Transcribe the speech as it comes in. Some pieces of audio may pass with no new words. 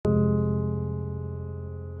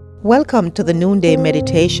Welcome to the Noonday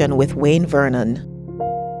Meditation with Wayne Vernon.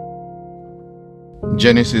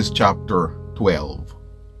 Genesis chapter 12,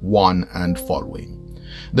 1 and following.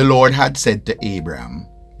 The Lord had said to Abraham,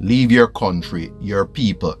 "Leave your country, your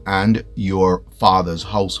people, and your father's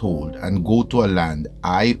household, and go to a land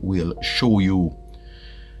I will show you.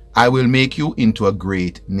 I will make you into a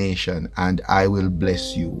great nation, and I will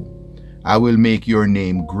bless you. I will make your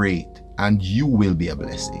name great, and you will be a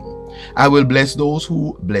blessing. I will bless those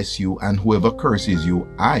who bless you, and whoever curses you,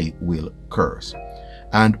 I will curse.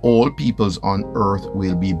 And all peoples on earth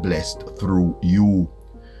will be blessed through you."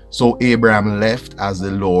 So Abraham left as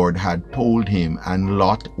the Lord had told him, and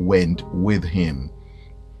Lot went with him.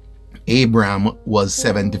 Abraham was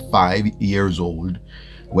 75 years old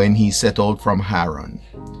when he set out from Haran.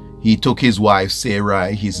 He took his wife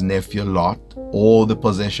Sarai, his nephew Lot, all the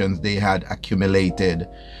possessions they had accumulated,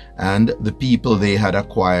 and the people they had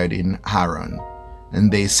acquired in Haran,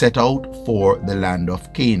 and they set out for the land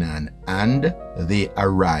of Canaan, and they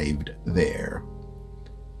arrived there.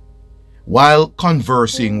 While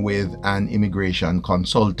conversing with an immigration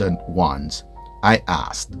consultant once, I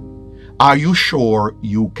asked, "Are you sure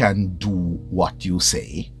you can do what you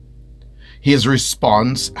say?" His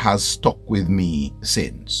response has stuck with me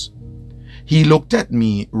since. He looked at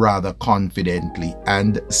me rather confidently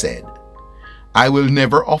and said, "I will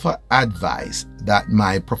never offer advice that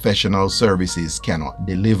my professional services cannot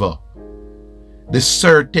deliver. The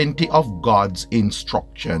certainty of God's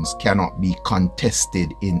instructions cannot be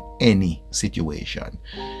contested in any situation.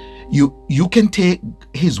 You can take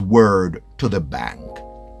His word to the bank."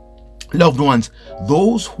 Loved ones,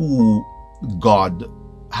 those who God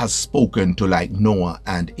has spoken to, like Noah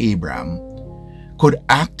and Abraham, could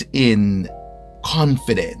act in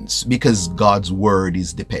confidence because God's word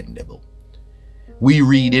is dependable. We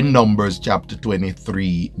read in Numbers chapter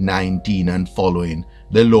 23, 19 and following,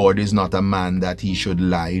 "The Lord is not a man that he should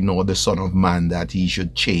lie, nor the son of man that he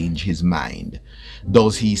should change his mind.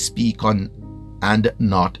 Does he speak on and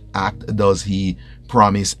not act? Does he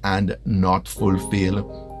promise and not fulfill?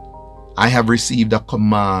 I have received a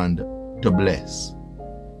command to bless.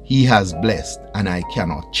 He has blessed, and I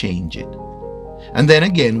cannot change it." And then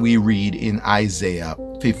again we read in Isaiah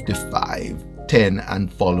 55, 10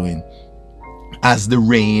 and following, "As the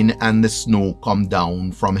rain and the snow come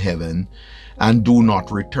down from heaven, and do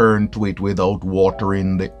not return to it without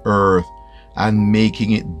watering the earth and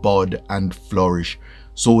making it bud and flourish,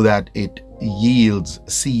 so that it yields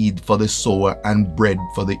seed for the sower and bread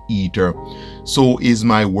for the eater, so is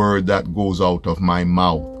my word that goes out of my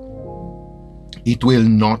mouth. It will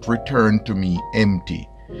not return to me empty,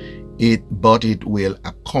 but it will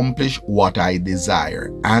accomplish what I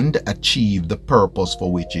desire and achieve the purpose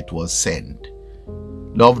for which it was sent."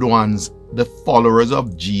 Loved ones, the followers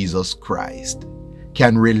of Jesus Christ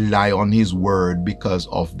can rely on His word because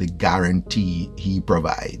of the guarantee He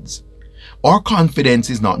provides. Our confidence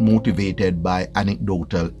is not motivated by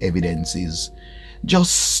anecdotal evidences,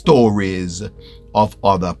 just stories of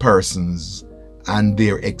other persons and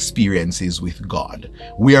their experiences with God.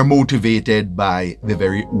 We are motivated by the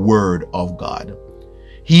very word of God.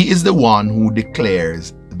 He is the one who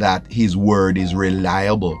declares that His word is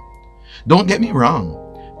reliable. Don't get me wrong,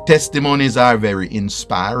 testimonies are very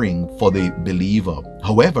inspiring for the believer.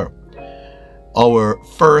 However, our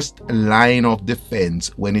first line of defense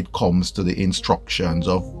when it comes to the instructions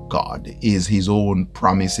of God is His own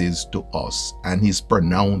promises to us and His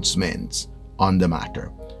pronouncements on the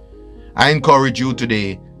matter. I encourage you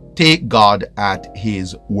today, take God at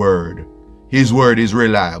His word. His word is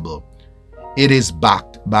reliable. It is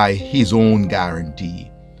backed by His own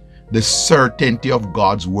guarantee. The certainty of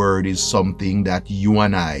God's word is something that you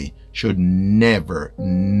and I should never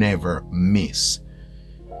miss.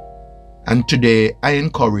 And today I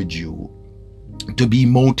encourage you to be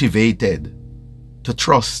motivated to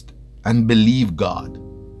trust and believe God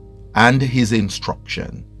and His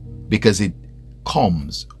instruction, because it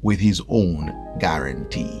comes with His own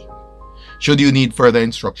guarantee. Should you need further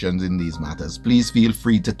instructions in these matters, please feel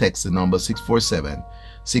free to text the number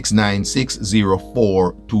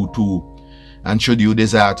 647-696-0422. And should you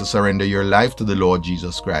desire to surrender your life to the Lord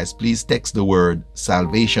Jesus Christ, please text the word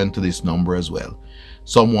salvation to this number as well.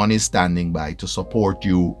 Someone is standing by to support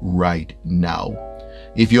you right now.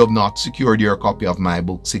 If you have not secured your copy of my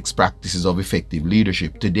book, 6 Practices of Effective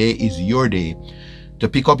Leadership, today is your day to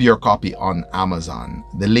pick up your copy on Amazon.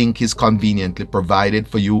 The link is conveniently provided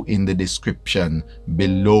for you in the description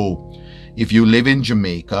below. If you live in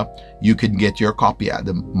Jamaica, you can get your copy at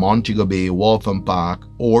the Montego Bay, Waltham Park,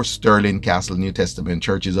 or Stirling Castle New Testament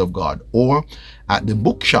Churches of God, or at the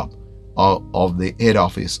bookshop of the head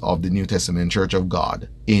office of the New Testament Church of God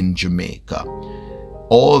in Jamaica.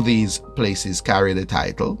 All these places carry the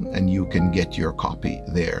title, and you can get your copy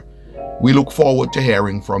there. We look forward to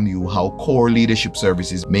hearing from you how core leadership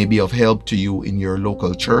services may be of help to you in your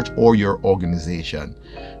local church or your organization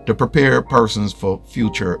to prepare persons for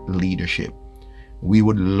future leadership. We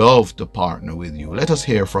would love to partner with you. Let us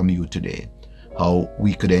hear from you today how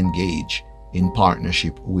we could engage in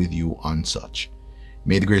partnership with you on such.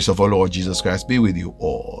 May the grace of our Lord Jesus Christ be with you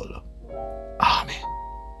all. Amen.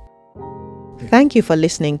 Thank you for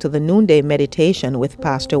listening to the Noonday Meditation with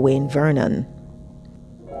Pastor Wayne Vernon.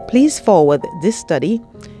 Please forward this study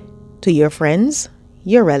to your friends,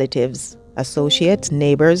 your relatives, associates,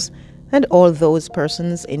 neighbors, and all those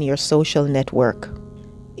persons in your social network.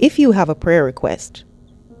 If you have a prayer request,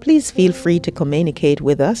 please feel free to communicate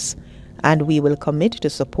with us, and we will commit to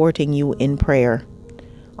supporting you in prayer.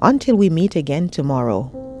 Until we meet again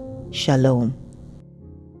tomorrow, Shalom.